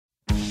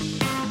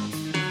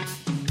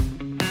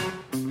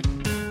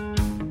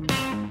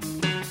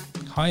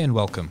Hi and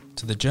welcome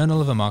to the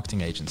Journal of a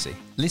Marketing Agency.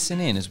 Listen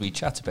in as we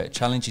chat about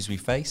challenges we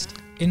faced,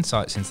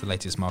 Insights into the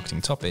latest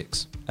marketing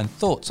topics, and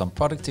thoughts on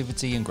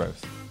productivity and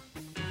growth.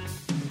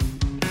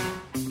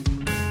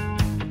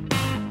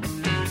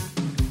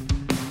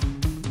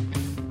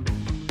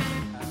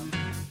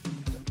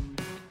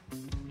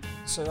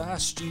 So our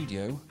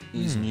studio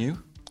is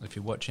new. If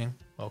you're watching,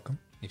 welcome.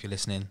 If you're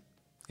listening,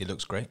 it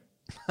looks great.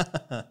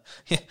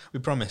 Yeah, we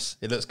promise.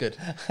 It looks good.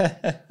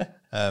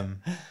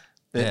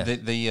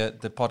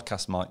 The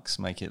podcast mics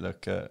make it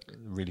look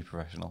really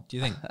professional. Do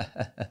you think?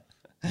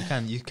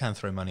 You can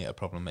throw money at a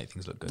problem and make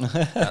things look good.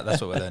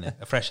 That's what we're learning.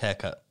 A fresh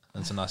haircut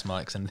and some nice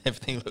mics and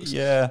everything looks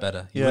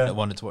better. You wouldn't have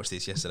wanted to watch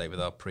this yesterday with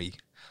our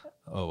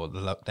the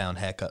lockdown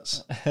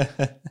haircuts.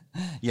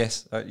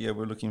 Yes,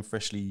 we're looking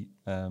freshly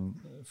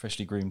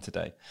groomed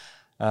today.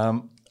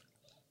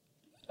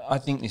 I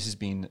think this has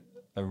been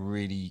a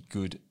really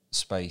good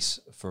space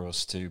for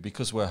us to,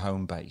 because we're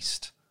home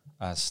based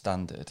as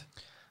standard.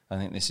 I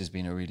think this has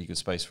been a really good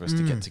space for us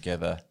to get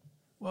together.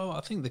 Well,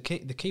 I think the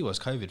key was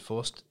COVID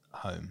forced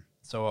home.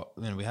 So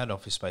we had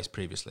office space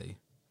previously.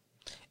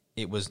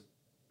 It was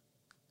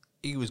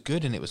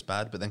good and it was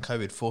bad, but then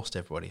COVID forced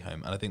everybody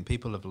home, and I think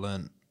people have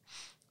learnt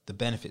the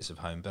benefits of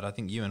home. But I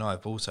think you and I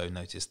have also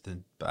noticed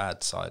the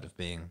bad side of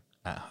being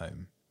at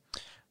home.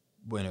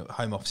 When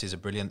home offices are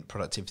brilliant,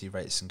 productivity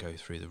rates can go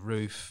through the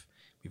roof.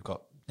 We've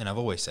got, and I've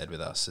always said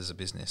with us as a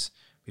business,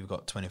 we've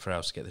got 24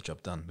 hours to get the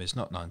job done. But it's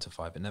not 9 to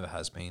 5. It never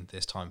has been.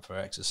 There's time for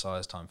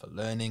exercise, time for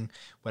learning,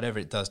 whatever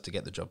it does to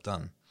get the job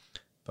done.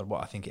 But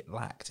what I think it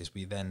lacked is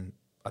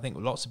I think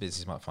lots of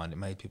businesses might find it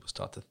made people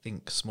start to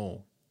think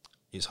small.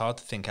 It's hard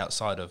to think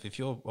outside of, if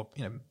you're,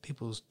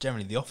 people's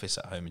generally the office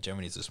at home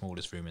generally is the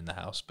smallest room in the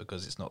house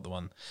because it's not the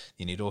one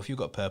you need. Or if you've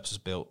got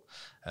purpose-built,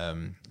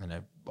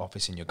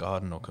 office in your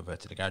garden or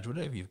converted to garage,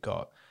 whatever you've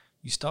got,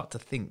 you start to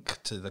think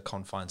to the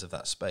confines of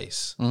that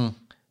space.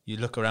 You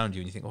look around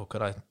you and you think,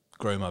 could I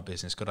grow my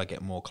business? Could I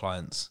get more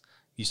clients?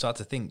 You start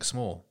to think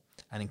small.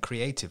 And then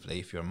creatively,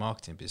 if you're a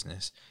marketing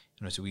business,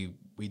 so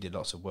we did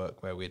lots of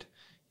work where we'd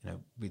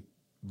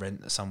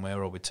rent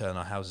somewhere or we'd turn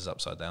our houses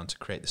upside down to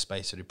create the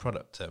space to do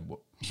product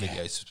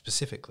videos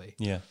specifically.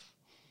 Yeah.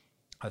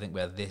 I think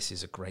where this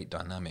is a great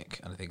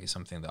dynamic, and I think it's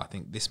something that I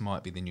think this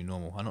might be the new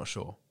normal. I'm not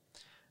sure.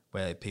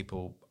 Where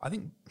people, I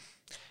think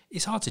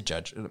it's hard to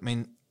judge. I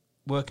mean,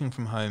 working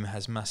from home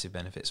has massive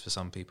benefits for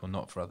some people,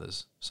 not for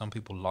others. Some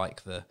people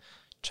like the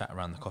chat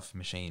around the coffee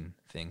machine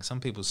thing. Some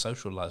people's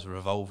social lives are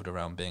revolved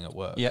around being at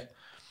work. Yeah.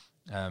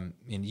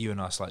 You and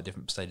I are slightly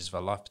different stages of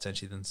our life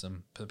potentially than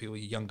some people.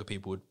 Younger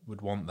people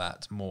would want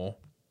that more.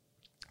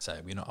 So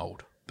we're not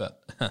old,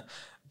 but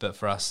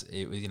for us,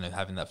 it was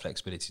having that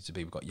flexibility to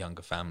be. We've got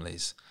younger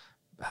families,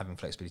 having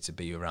flexibility to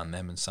be around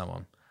them and so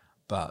on.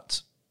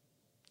 But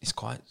it's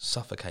quite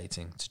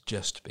suffocating to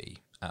just be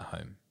at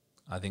home.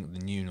 I think the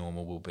new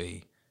normal will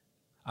be,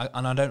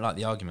 and I don't like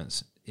the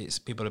arguments. It's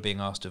people are being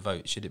asked to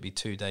vote. Should it be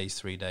 2 days,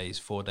 3 days,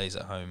 4 days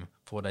at home,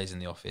 4 days in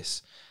the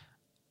office?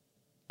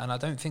 And I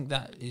don't think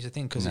that is a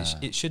thing because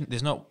it shouldn't.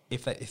 There's not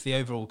if the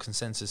overall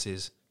consensus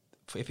is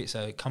if it's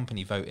a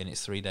company vote and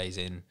it's 3 days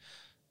in,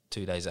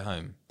 2 days at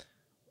home.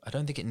 I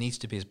don't think it needs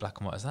to be as black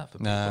and white as that for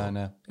people.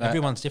 No.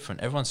 Everyone's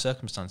different. Everyone's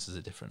circumstances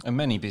are different. And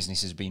many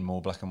businesses have been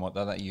more black and white.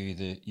 That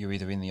you're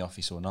either in the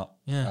office or not.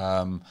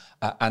 Yeah.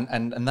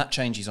 And that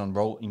changes in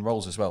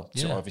roles as well.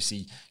 Yeah. So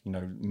obviously,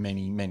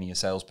 many a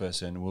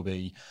salesperson will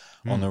be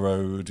on the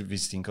road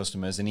visiting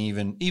customers, and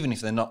even if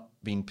they're not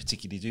been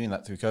particularly doing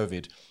that through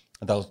COVID,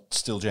 they'll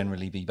still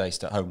generally be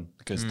based at home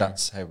because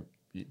that's how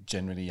it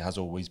generally has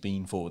always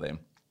been for them.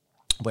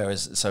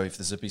 Whereas, so if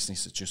there's a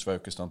business that's just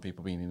focused on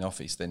people being in the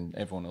office, then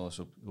everyone else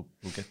will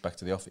get back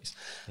to the office.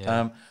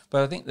 Yeah.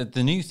 But I think that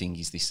the new thing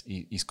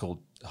is called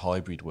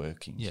hybrid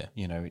working. Yeah.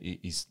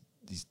 Is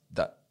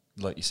that,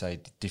 like you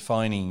say,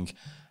 defining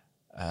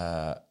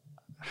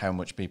how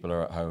much people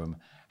are at home,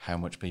 how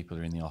much people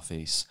are in the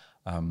office.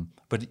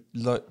 But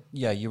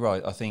you're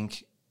right. I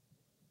think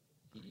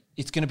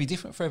it's going to be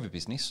different for every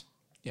business.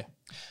 Yeah.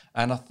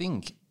 And I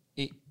think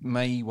it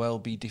may well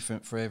be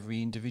different for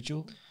every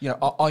individual.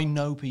 I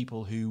know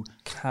people who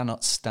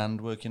cannot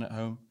stand working at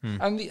home,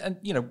 and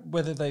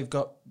whether they've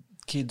got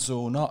kids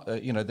or not, they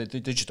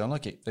just don't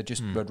like it. They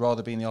just would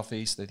rather be in the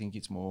office. They think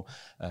it's more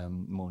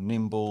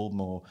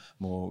nimble,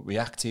 more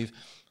reactive.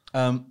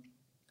 And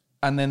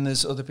then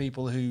there's other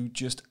people who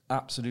just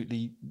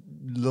absolutely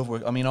love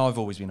work. I mean, I've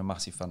always been a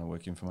massive fan of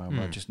working from home.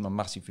 I'm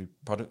massively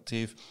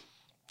productive.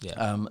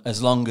 Yeah.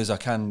 As long as I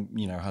can,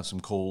 have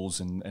some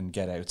calls and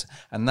get out,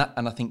 and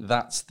I think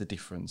that's the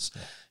difference.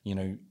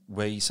 Yeah.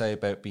 Where you say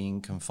about being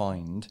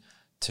confined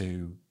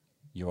to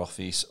your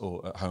office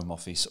or at home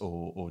office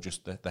or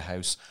just the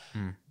house,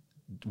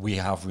 we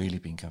have really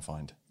been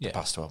confined the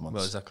past 12 months.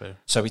 Well, exactly.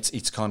 So it's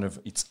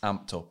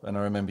amped up. And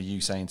I remember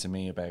you saying to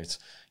me about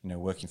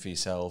working for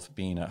yourself,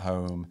 being at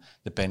home.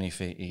 The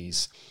benefit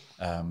is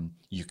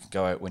you can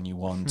go out when you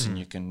want, and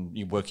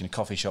you work in a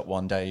coffee shop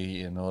one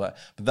day and all that.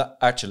 But that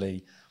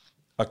actually,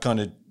 I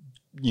kind of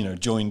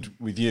joined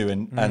with you,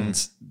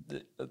 and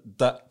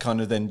that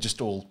kind of then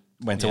just all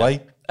went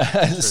away.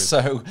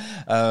 So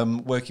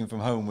working from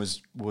home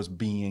was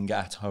being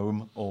at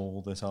home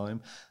all the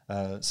time.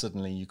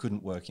 Suddenly you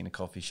couldn't work in a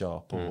coffee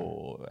shop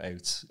or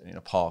out in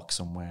a park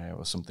somewhere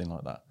or something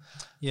like that.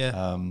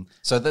 Yeah.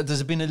 So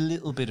there's been a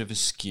little bit of a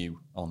skew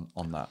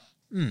on that.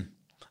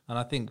 And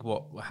I think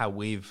how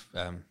we've,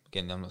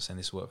 again, I'm not saying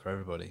this will work for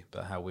everybody,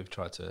 but how we've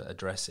tried to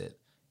address it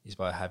is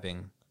by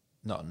having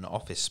not an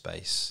office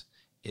space,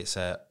 it's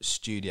a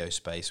studio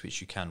space which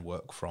you can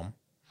work from.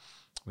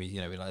 We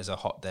like there's a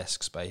hot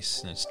desk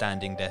space,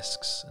 standing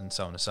desks and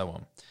so on and so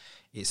on.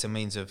 It's a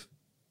means of,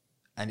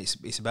 and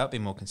it's about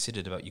being more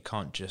considered about, you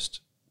can't just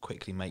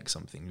quickly make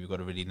something. You've got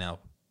to really now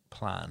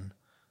plan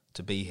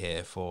to be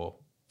here for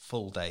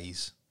full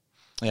days.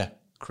 Yeah.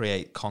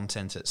 Create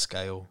content at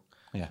scale.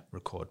 Yeah.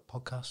 Record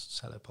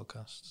podcasts,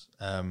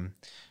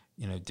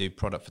 do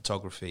product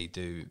photography,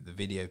 do the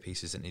video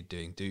pieces that need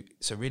doing.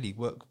 So really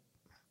work.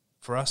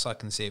 For us, I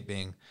can see it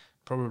being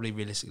probably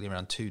realistically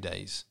around 2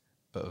 days,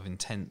 but of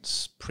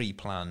intense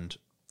pre-planned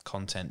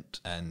content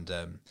and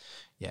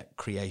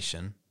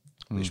creation,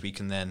 which we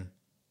can then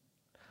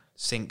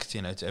sync to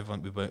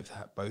everyone we work with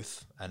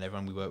both, and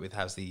everyone we work with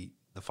has the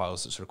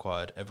files that's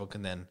required. Everyone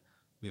can then,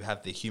 we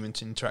have the human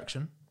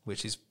interaction,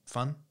 which is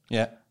fun.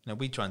 Yeah.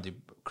 We try and do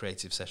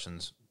creative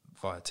sessions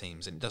via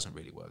Teams, and it doesn't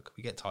really work.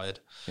 We get tired.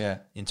 Yeah.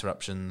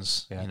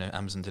 Interruptions. Yeah.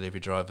 Amazon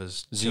delivery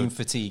drivers. Zoom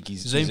fatigue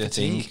is Zoom a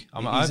fatigue.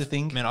 thing. It is a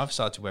thing. I've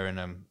started wearing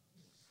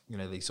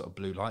these sort of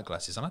blue light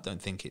glasses, and I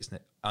don't think it's.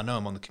 I know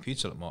I'm on the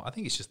computer a lot more. I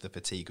think it's just the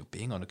fatigue of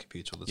being on a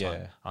computer all the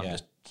time. I'm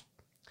just.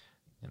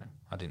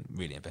 I didn't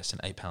really invest in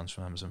 £8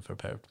 from Amazon for a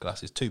pair of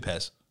glasses. 2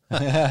 pairs.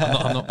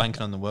 I'm not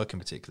banking on them working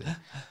particularly.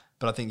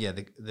 But I think,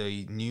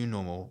 the new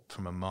normal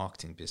from a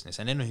marketing business,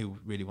 and anyone who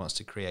really wants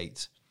to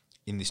create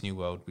in this new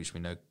world, which we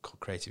know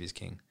creative is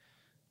king,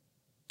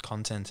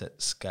 content at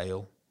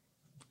scale,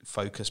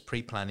 focus,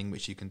 pre-planning,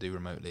 which you can do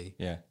remotely,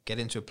 get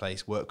into a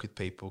place, work with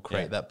people,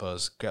 create that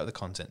buzz, create the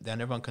content.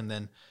 Then everyone can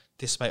then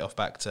dissipate off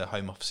back to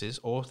home offices,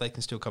 or they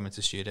can still come into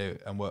the studio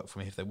and work for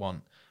me if they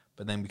want.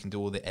 But then we can do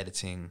all the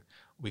editing,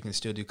 we can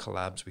still do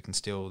collabs, we can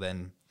still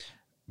then...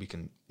 We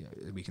can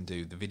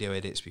do the video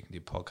edits, we can do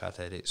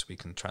podcast edits, we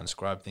can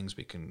transcribe things,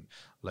 we can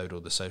load all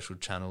the social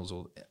channels,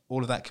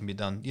 all of that can be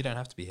done. You don't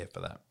have to be here for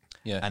that.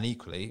 Yeah. And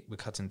equally, we're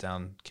cutting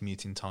down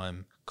commuting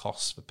time,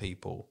 costs for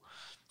people.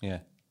 Yeah.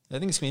 I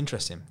think it's going to be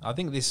interesting. I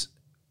think there's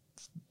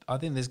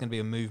going to be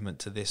a movement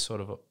to this sort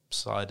of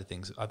side of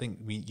things. I think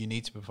you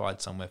need to provide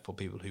somewhere for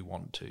people who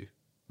want to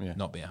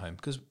not be at home,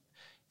 because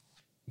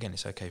again,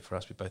 it's okay for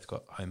us. We've both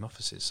got home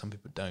offices. Some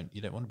people don't.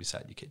 You don't want to be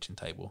sat at your kitchen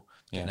table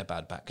getting a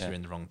bad back because you're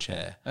in the wrong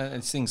chair.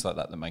 It's things like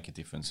that make a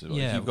difference as well.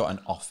 If you've got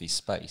an office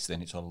space,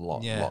 then it's a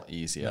lot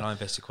easier. And I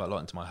invested quite a lot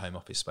into my home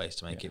office space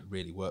to make it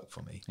really work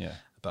for me. Yeah.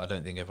 But I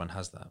don't think everyone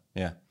has that.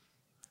 Yeah.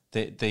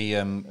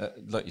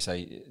 Like you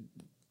say,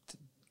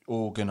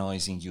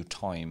 organising your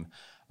time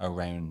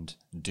around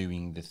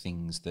doing the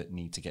things that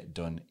need to get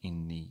done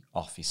in the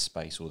office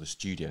space or the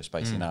studio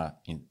space in our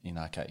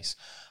case.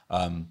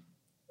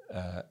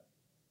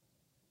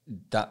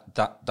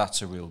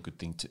 That's a real good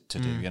thing to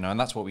do, and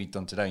that's what we've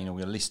done today.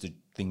 We listed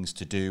things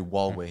to do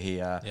while we're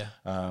here.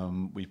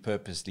 We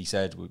purposely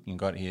said we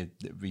got here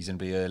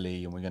reasonably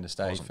early, and we're going to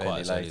stay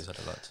fairly late.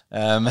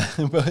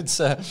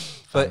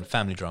 But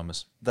family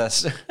dramas.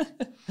 That's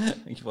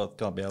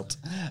can't be helped.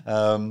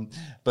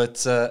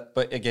 But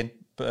again,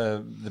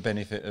 the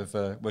benefit of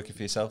working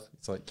for yourself,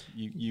 it's like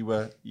you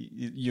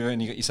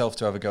only got yourself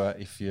to have a go at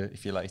if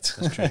you're late.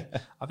 That's true.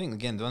 I think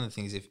again, the other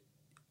thing is, if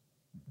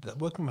the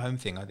working from home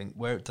thing, I think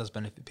where it does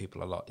benefit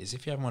people a lot is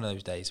if you have one of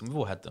those days, and we've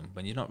all had them,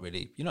 when you're not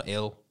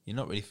ill, you're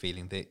not really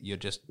feeling that, you're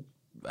just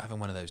having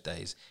one of those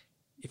days.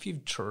 If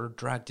you've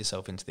dragged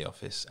yourself into the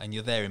office and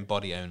you're there in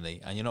body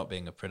only and you're not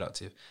being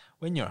productive,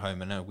 when you're at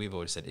home, I know we've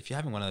always said, if you're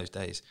having one of those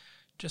days,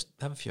 just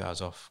have a few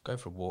hours off, go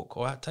for a walk,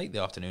 or take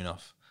the afternoon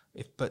off.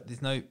 But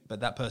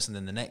that person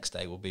then the next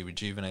day will be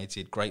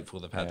rejuvenated, grateful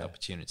they've had the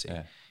opportunity.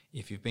 Yeah.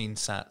 If you've been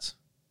sat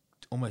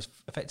almost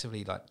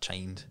effectively like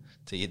chained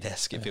to your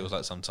desk, it feels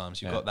like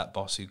sometimes you've got that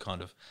boss who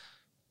kind of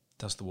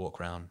does the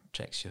walk around,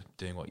 checks you're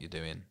doing what you're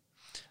doing.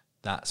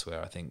 That's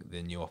where I think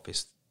the new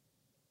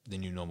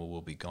normal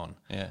will be gone.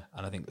 Yeah.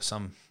 And I think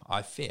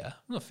I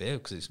not fear,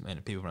 because it's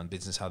people run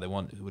business how they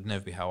want. It would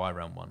never be how I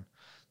ran one.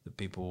 That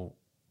people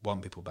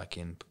want people back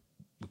in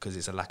because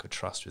it's a lack of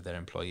trust with their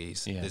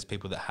employees. Yeah. There's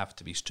people that have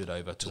to be stood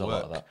over to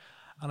work.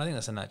 And I think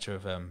that's a nature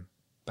of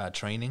bad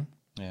training.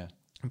 Yeah.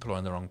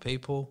 Employing the wrong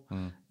people.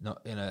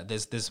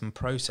 There's some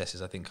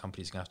processes I think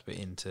companies are going to have to put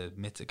in to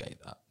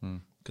mitigate that.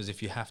 Because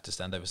if you have to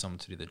stand over someone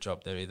to do the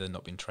job, they're either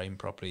not being trained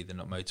properly, they're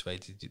not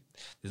motivated.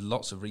 There's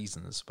lots of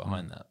reasons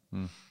behind that.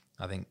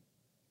 I think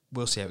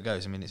we'll see how it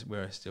goes. I mean,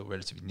 we're still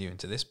relatively new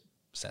into this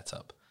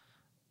setup.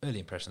 Early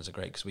impressions are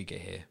great because we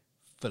get here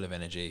full of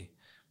energy.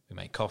 We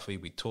make coffee,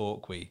 we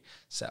talk, we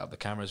set up the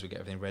cameras, we get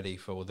everything ready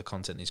for all the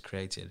content that's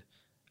created.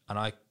 And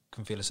I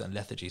can feel a certain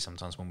lethargy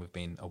sometimes when we've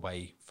been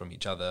away from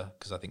each other,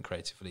 because I think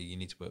creatively you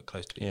need to work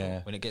close to people.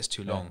 Yeah. When it gets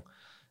too long,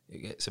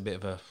 it's a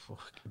bit of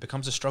it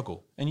becomes a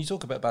struggle. And you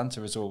talk about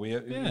banter as well. We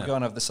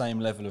can't have the same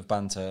level of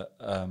banter,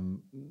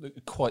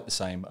 quite the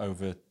same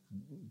over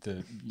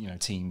the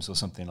Teams or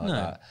something like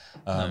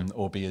that,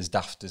 or be as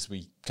daft as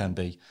we can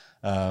be.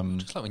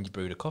 Just like when you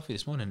brewed a coffee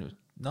this morning, it was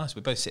nice.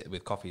 We both sit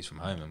with coffees from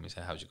home and we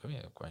say, "How's your coffee?"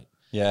 Yeah, great.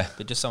 Yeah,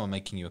 but just someone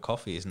making you a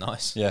coffee is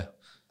nice. Yeah.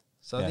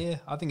 So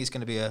I think it's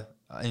going to be an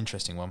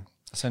interesting one.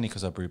 It's only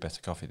because I brew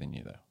better coffee than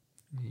you, though.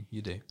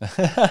 You do.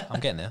 I'm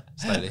getting there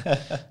slowly.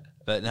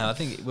 But no, I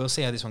think we'll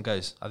see how this one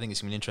goes. I think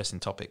it's going to be an interesting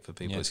topic for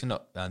people. Yeah. It's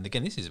not, and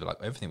again, this is like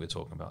everything we're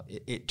talking about.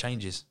 It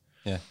changes.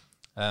 Yeah.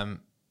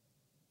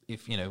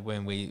 If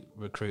when we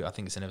recruit, I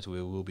think it's inevitable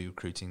we will be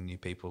recruiting new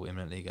people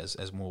imminently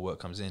as more work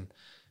comes in.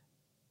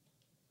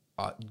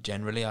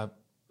 Generally,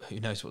 who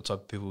knows what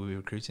type of people we'll be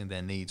recruiting?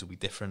 Their needs will be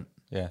different.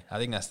 Yeah. I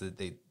think that's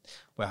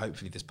where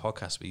hopefully this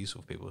podcast will be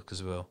useful for people,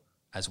 because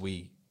as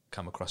we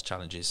come across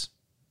challenges,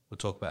 we'll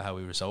talk about how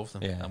we resolve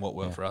them and what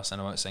worked for us.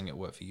 And I'm not saying it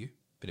worked for you,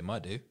 but it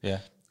might do. Yeah.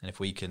 And if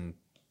we can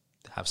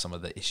have some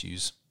of the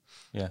issues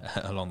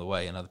along the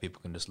way, and other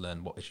people can just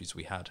learn what issues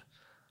we had,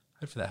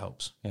 hopefully that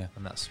helps. Yeah.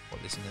 And that's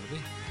what this is going to be.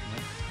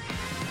 Yeah.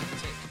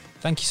 That's it.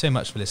 Thank you so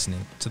much for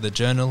listening to the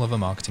Journal of a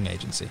Marketing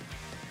Agency.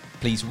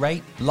 Please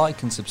rate,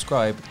 like and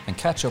subscribe, and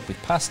catch up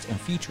with past and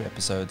future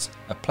episodes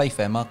at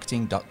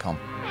playfairmarketing.com.